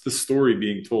 What's the story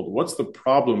being told? What's the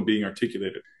problem being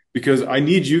articulated? Because I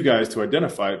need you guys to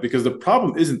identify it, because the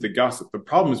problem isn't the gossip. The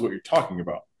problem is what you're talking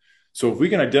about. So if we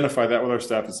can identify that with our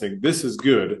staff and saying, this is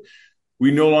good,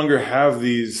 we no longer have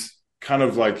these kind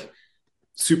of like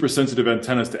super sensitive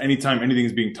antennas to anytime anything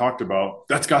is being talked about.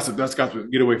 That's gossip.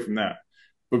 Get away from that.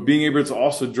 But being able to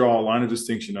also draw a line of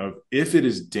distinction of if it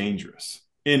is dangerous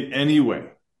in any way,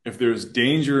 if there's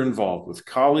danger involved with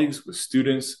colleagues, with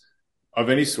students of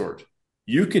any sort,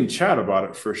 you can chat about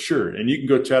it for sure. And you can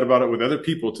go chat about it with other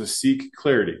people to seek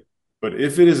clarity. But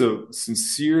if it is a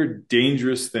sincere,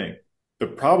 dangerous thing, the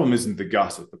problem isn't the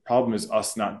gossip. The problem is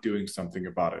us not doing something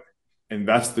about it. And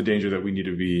that's the danger that we need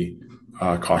to be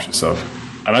cautious of.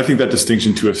 And I think that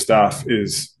distinction to a staff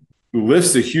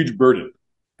lifts a huge burden.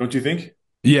 Don't you think?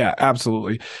 Yeah,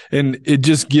 absolutely. And it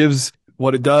just gives,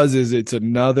 what it does is it's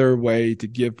another way to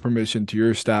give permission to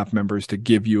your staff members to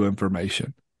give you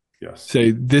information. Yes.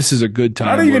 Say, this is a good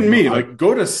time. Not even me. Like,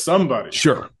 go to somebody.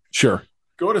 Sure.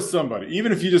 Go to somebody.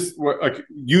 Even if you just, like,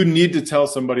 you need to tell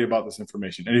somebody about this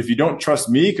information. And if you don't trust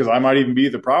me, because I might even be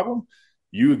the problem,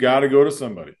 you got to go to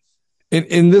somebody.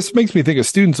 And this makes me think of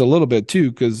students a little bit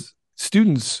too, because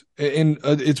students, and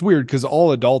it's weird because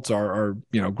all adults are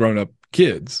grown up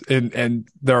kids, and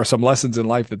there are some lessons in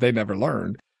life that they never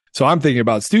learned. So I'm thinking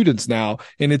about students now,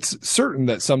 and it's certain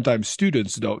that sometimes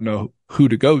students don't know who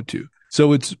to go to.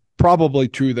 So it's probably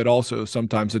true that also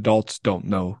sometimes adults don't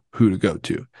know who to go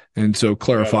to. And so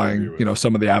clarifying,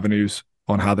 some of the avenues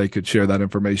on how they could share that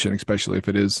information, especially if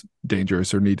it is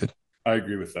dangerous or needed. I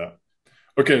agree with that.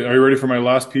 Okay, are you ready for my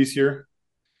last piece here?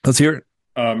 Let's hear it.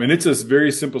 And it's a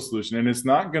very simple solution, and it's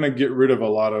not going to get rid of a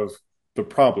lot of the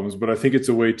problems, but I think it's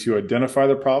a way to identify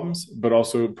the problems, but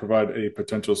also provide a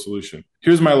potential solution.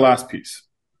 Here's my last piece.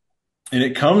 And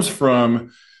it comes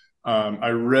from, I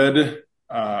read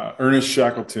Ernest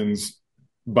Shackleton's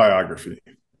biography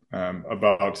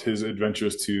about his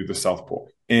adventures to the South Pole.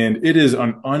 And it is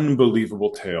an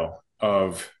unbelievable tale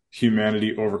of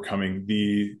humanity overcoming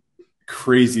the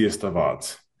craziest of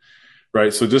odds.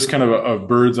 Right. So just kind of a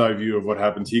bird's eye view of what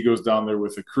happens. He goes down there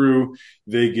with a crew.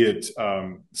 They get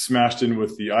smashed in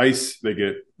with the ice. They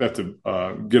have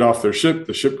to get off their ship.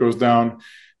 The ship goes down.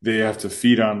 They have to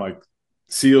feed on like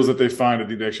seals that they find. I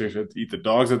think they actually have to eat the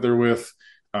dogs that they're with.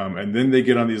 And then they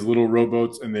get on these little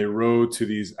rowboats and they row to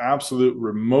these absolute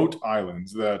remote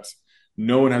islands that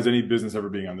no one has any business ever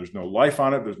being on. There's no life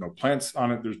on it. There's no plants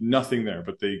on it. There's nothing there,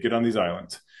 but they get on these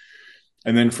islands.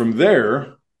 And then from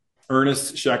there,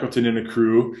 Ernest Shackleton and a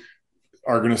crew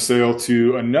are going to sail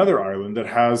to another island that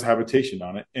has habitation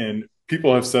on it. And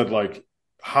people have said like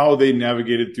how they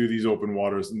navigated through these open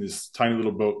waters in this tiny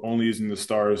little boat, only using the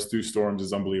stars through storms,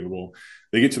 is unbelievable.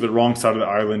 They get to the wrong side of the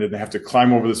island and they have to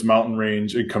climb over this mountain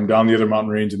range and come down the other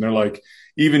mountain range. And they're like,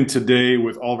 even today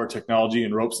with all of our technology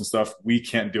and ropes and stuff, we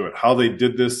can't do it. How they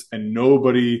did this and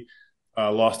nobody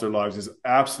lost their lives is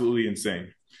absolutely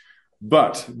insane.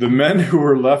 But the men who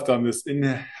were left on this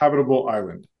inhabitable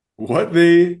island,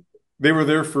 they were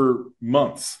there for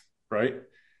months, right?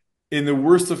 In the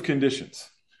worst of conditions.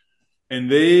 And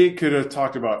they could have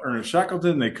talked about Ernest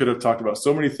Shackleton. They could have talked about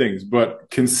so many things, but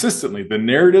consistently the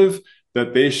narrative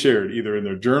that they shared either in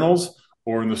their journals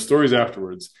or in the stories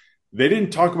afterwards, they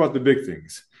didn't talk about the big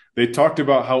things. They talked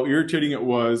about how irritating it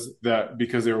was that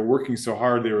because they were working so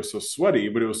hard, they were so sweaty,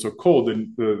 but it was so cold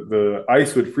and the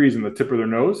ice would freeze in the tip of their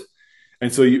nose.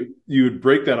 And so you would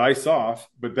break that ice off,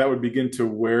 but that would begin to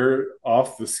wear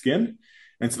off the skin.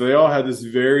 And so they all had this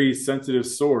very sensitive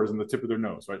sores in the tip of their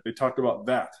nose, right? They talked about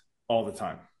that all the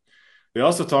time. They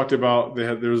also talked about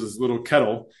there was this little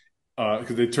kettle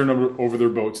because they turned over their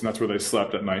boats and that's where they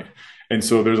slept at night. And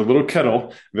so there's a little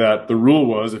kettle that the rule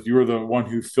was if you were the one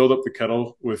who filled up the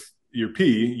kettle with your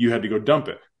pee, you had to go dump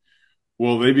it.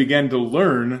 Well, they began to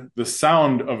learn the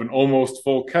sound of an almost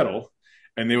full kettle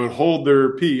and they would hold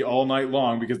their pee all night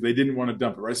long because they didn't want to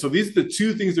dump it, right? So these are the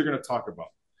two things they're going to talk about.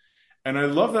 And I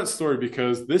love that story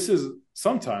because this is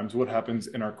sometimes what happens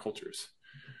in our cultures,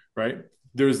 right?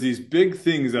 There's these big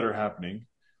things that are happening,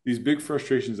 these big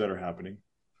frustrations that are happening,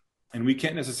 and we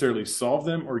can't necessarily solve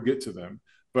them or get to them,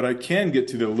 but I can get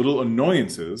to the little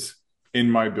annoyances in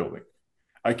my building.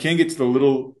 I can get to the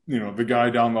little, the guy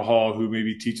down the hall who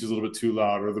maybe teaches a little bit too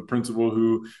loud, or the principal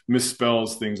who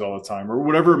misspells things all the time, or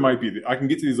whatever it might be. I can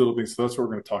get to these little things. So that's what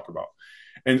we're going to talk about.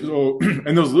 And so,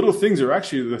 and those little things are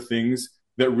actually the things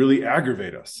that really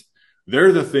aggravate us.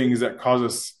 They're the things that cause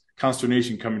us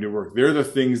consternation coming to work. They're the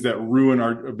things that ruin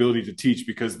our ability to teach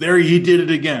because there he did it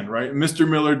again, right? Mr.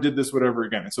 Miller did this, whatever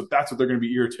again. And so that's what they're going to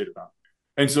be irritated about.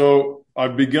 And so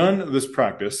I've begun this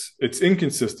practice. It's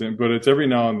inconsistent, but it's every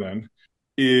now and then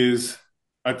is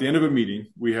at the end of a meeting,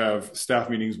 we have staff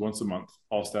meetings once a month,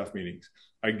 all staff meetings.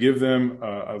 I give them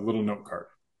a little note card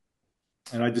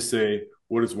and I just say,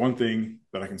 what is one thing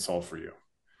that I can solve for you?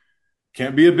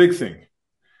 Can't be a big thing.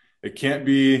 It can't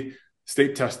be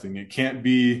state testing. It can't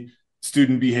be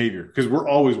student behavior because we're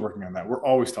always working on that. We're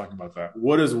always talking about that.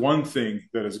 What is one thing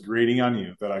that is grating on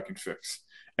you that I can fix?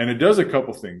 And it does a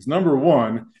couple things. Number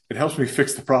one, it helps me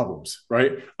fix the problems,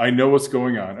 right? I know what's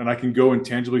going on and I can go and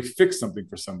tangibly fix something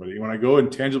for somebody. When I go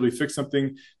and tangibly fix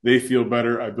something, they feel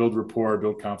better. I build rapport, I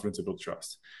build confidence, I build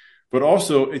trust. But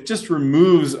also it just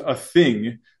removes a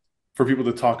thing for people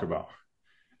to talk about.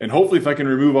 And hopefully if I can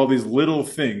remove all these little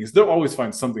things, they'll always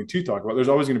find something to talk about. There's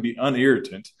always going to be an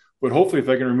irritant. But hopefully if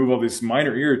I can remove all these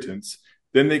minor irritants,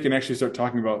 then they can actually start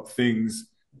talking about things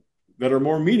that are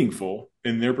more meaningful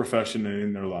in their profession and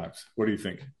in their lives. What do you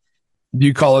think? Do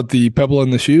you call it the pebble in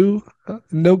the shoe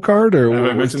note card? Or have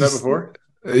I mentioned that before?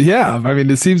 Yeah. I mean,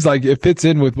 it seems like it fits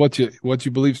in with what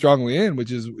you believe strongly in,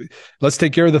 which is let's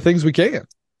take care of the things we can.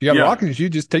 You got a rock in the shoe,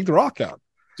 just take the rock out.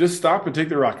 Just stop and take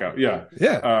the rock out. Yeah.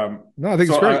 Yeah. No, I think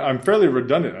it's great. I'm fairly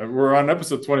redundant. We're on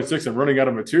episode 26. I'm running out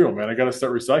of material, man. I got to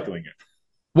start recycling it.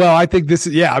 Well, I think this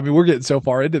is, I mean, we're getting so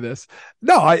far into this.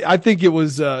 No, I think it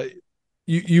was,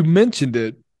 you mentioned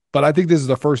it, but I think this is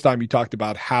the first time you talked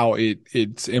about how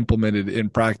it's implemented in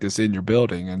practice in your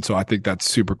building. And so I think that's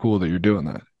super cool that you're doing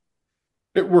that.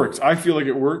 It works. I feel like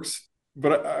it works,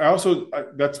 but I also,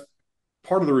 that's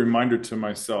part of the reminder to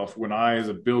myself when I, as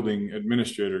a building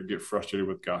administrator, get frustrated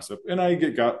with gossip, and I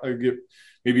get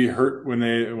maybe hurt when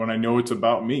I know it's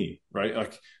about me, right?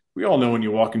 Like we all know when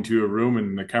you walk into a room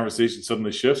and the conversation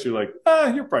suddenly shifts, you're like,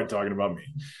 you're probably talking about me.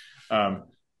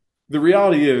 The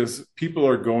reality is people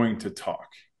are going to talk.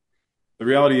 The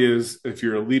reality is if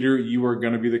you're a leader, you are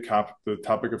going to be the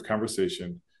topic of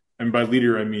conversation. And by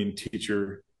leader, I mean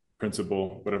teacher,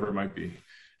 principal, whatever it might be.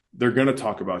 They're going to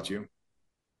talk about you.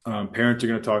 Parents are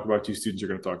going to talk about you. Students are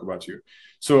going to talk about you.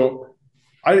 So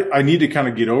I need to kind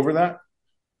of get over that.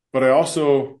 But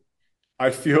I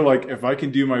feel like if I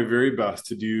can do my very best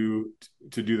to do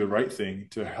the right thing,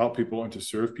 to help people and to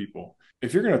serve people,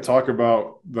 if you're going to talk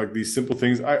about like these simple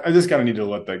things, I just kind of need to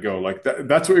let that go. Like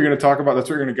that's what you're going to talk about. That's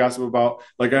what you're going to gossip about.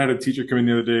 Like I had a teacher come in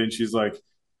the other day and she's like,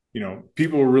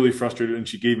 people were really frustrated and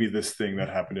she gave me this thing that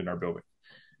happened in our building.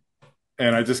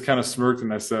 And I just kind of smirked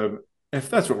and I said, if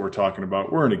that's what we're talking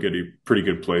about, we're in a pretty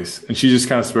good place. And she just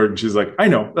kind of smirked and she's like, I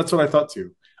know, that's what I thought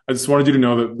too. I just wanted you to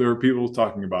know that there were people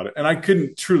talking about it and I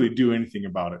couldn't truly do anything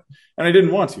about it. And I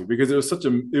didn't want to because it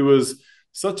was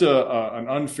such an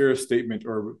unfair statement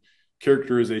or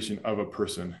characterization of a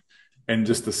person, and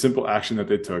just the simple action that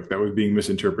they took that was being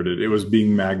misinterpreted. It was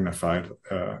being magnified.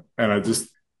 And I just,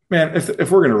 man,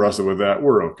 if we're going to wrestle with that,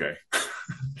 we're okay.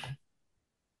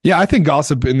 Yeah, I think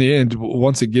gossip in the end,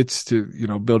 once it gets to,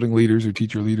 building leaders or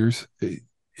teacher leaders,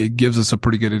 it gives us a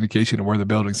pretty good indication of where the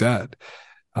building's at.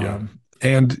 Yeah.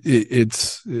 And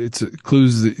it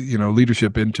clues,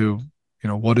 leadership into,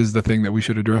 what is the thing that we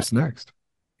should address next.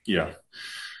 Yeah.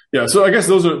 Yeah. So I guess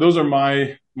those are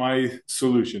my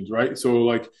solutions, right? So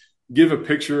like, give a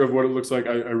picture of what it looks like.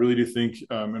 I really do think,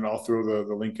 and I'll throw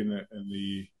the link in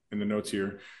the notes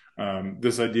here.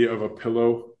 This idea of a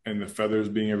pillow and the feathers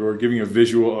being everywhere, giving a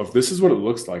visual of this is what it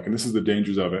looks like, and this is the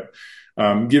dangers of it.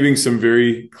 Giving some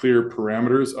very clear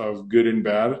parameters of good and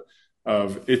bad.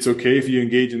 Of it's okay if you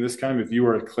engage in this kind. If you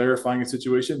are clarifying a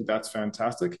situation, that's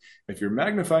fantastic. If you're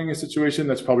magnifying a situation,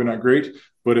 that's probably not great.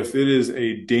 But if it is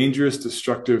a dangerous,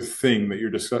 destructive thing that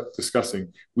you're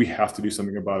discussing, we have to do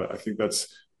something about it. I think that's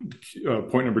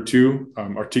point number 2,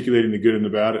 articulating the good and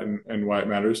the bad and why it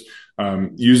matters.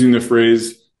 Using the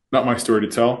phrase, not my story to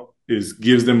tell,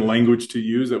 gives them language to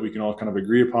use that we can all kind of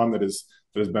agree upon that is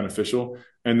beneficial.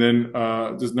 And then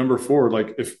just number 4,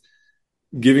 like if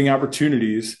giving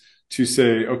opportunities to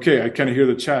say, okay, I kind of hear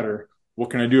the chatter. What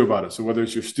can I do about it? So whether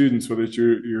it's your students, whether it's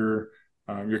your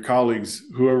colleagues,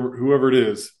 whoever it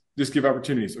is, just give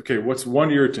opportunities. Okay, what's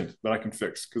one irritant that I can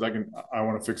fix? Because I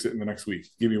want to fix it in the next week.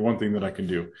 Give me one thing that I can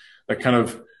do. That kind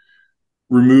of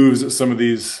removes some of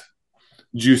these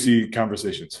juicy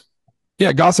conversations.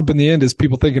 Yeah, gossip in the end is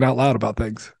people thinking out loud about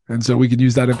things. And so we can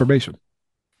use that information.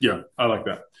 Yeah, I like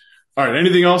that. All right,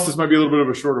 anything else? This might be a little bit of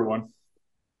a shorter one.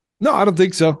 No, I don't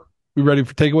think so. We ready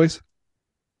for takeaways?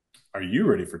 Are you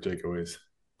ready for takeaways?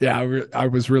 Yeah, I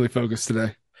was really focused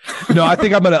today. No, I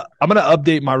think I'm gonna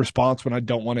update my response when I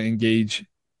don't want to engage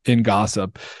in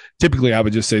gossip. Typically, I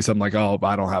would just say something like, "Oh,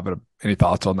 I don't have any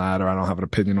thoughts on that," or "I don't have an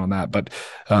opinion on that." But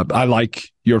I like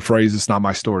your phrase, "It's not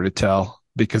my story to tell,"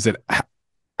 because it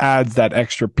adds that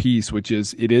extra piece, which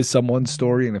is it is someone's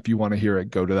story, and if you want to hear it,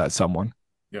 go to that someone.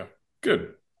 Yeah,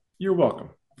 good. You're welcome.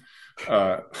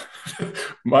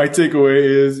 My takeaway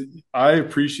is I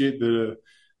appreciate the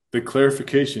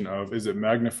clarification of, is it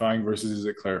magnifying versus is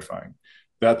it clarifying?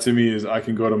 That to me is, I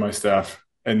can go to my staff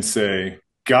and say,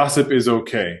 gossip is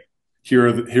okay.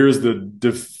 Here's the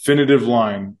definitive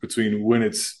line between when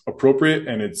it's appropriate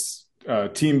and it's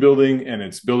team building and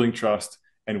it's building trust,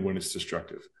 and when it's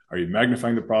destructive. Are you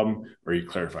magnifying the problem or are you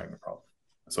clarifying the problem?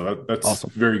 So that's awesome.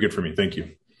 Very good for me. Thank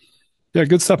you. Yeah,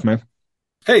 good stuff, man.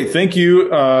 Hey, thank you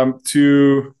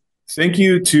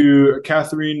to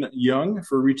Catherine Young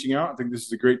for reaching out. I think this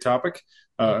is a great topic.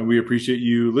 And we appreciate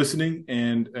you listening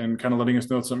and kind of letting us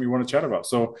know it's something you want to chat about.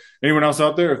 So anyone else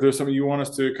out there, if there's something you want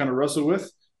us to kind of wrestle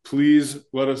with, please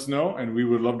let us know. And we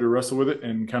would love to wrestle with it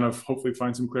and kind of hopefully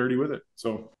find some clarity with it.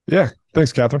 So yeah,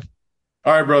 thanks, Catherine.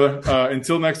 All right, brother.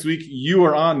 Until next week, you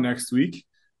are on next week.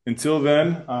 Until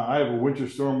then, I have a winter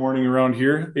storm warning around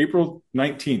here, April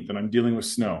 19th, and I'm dealing with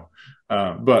snow.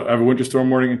 But I have a winter storm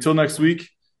warning. Until next week,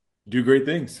 do great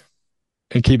things.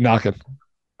 And keep knocking.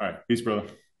 All right. Peace, brother.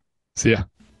 See ya.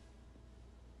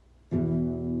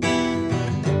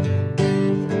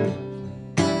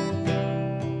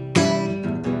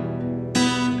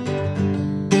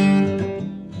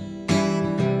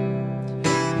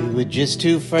 We were just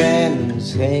two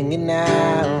friends hanging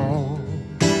out,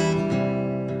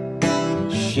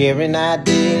 sharing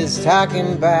ideas,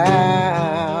 talking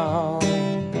about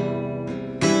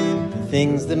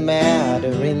things that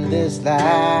matter in this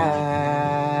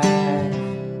life.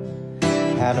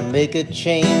 How to make a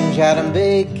change, how to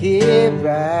make it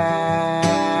right.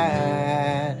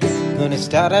 Gonna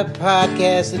start a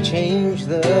podcast to change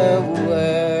the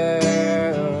world.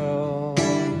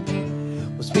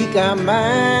 We'll speak our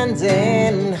minds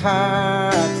and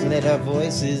hearts, let our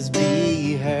voices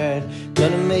be heard.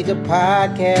 Gonna make a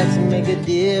podcast and make a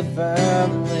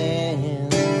difference.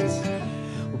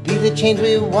 We'll be the change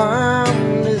we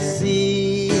want to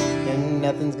see, and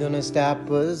nothing's gonna stop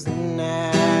us now.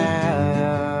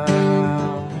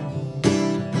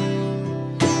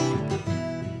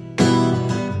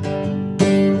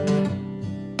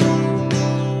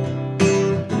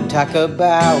 Talk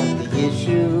about the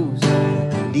issues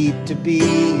need to be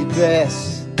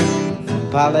addressed, from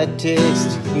politics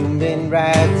to human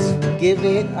rights. Give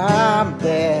it our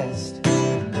best.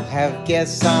 We'll have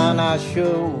guests on our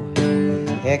show,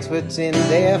 experts in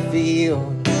their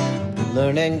field.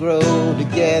 Learn and grow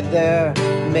together,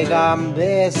 make our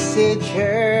message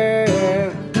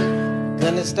heard.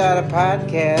 Gonna start a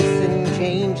podcast and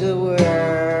change the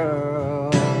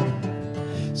world.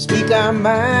 Speak our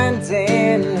minds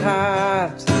and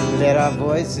hearts, let our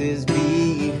voices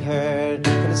be heard.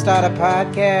 Gonna start a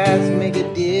podcast, make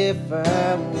a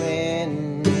difference.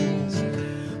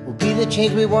 We'll be the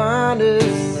change we want to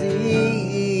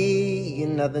see,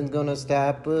 and nothing's gonna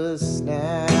stop us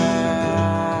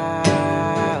now.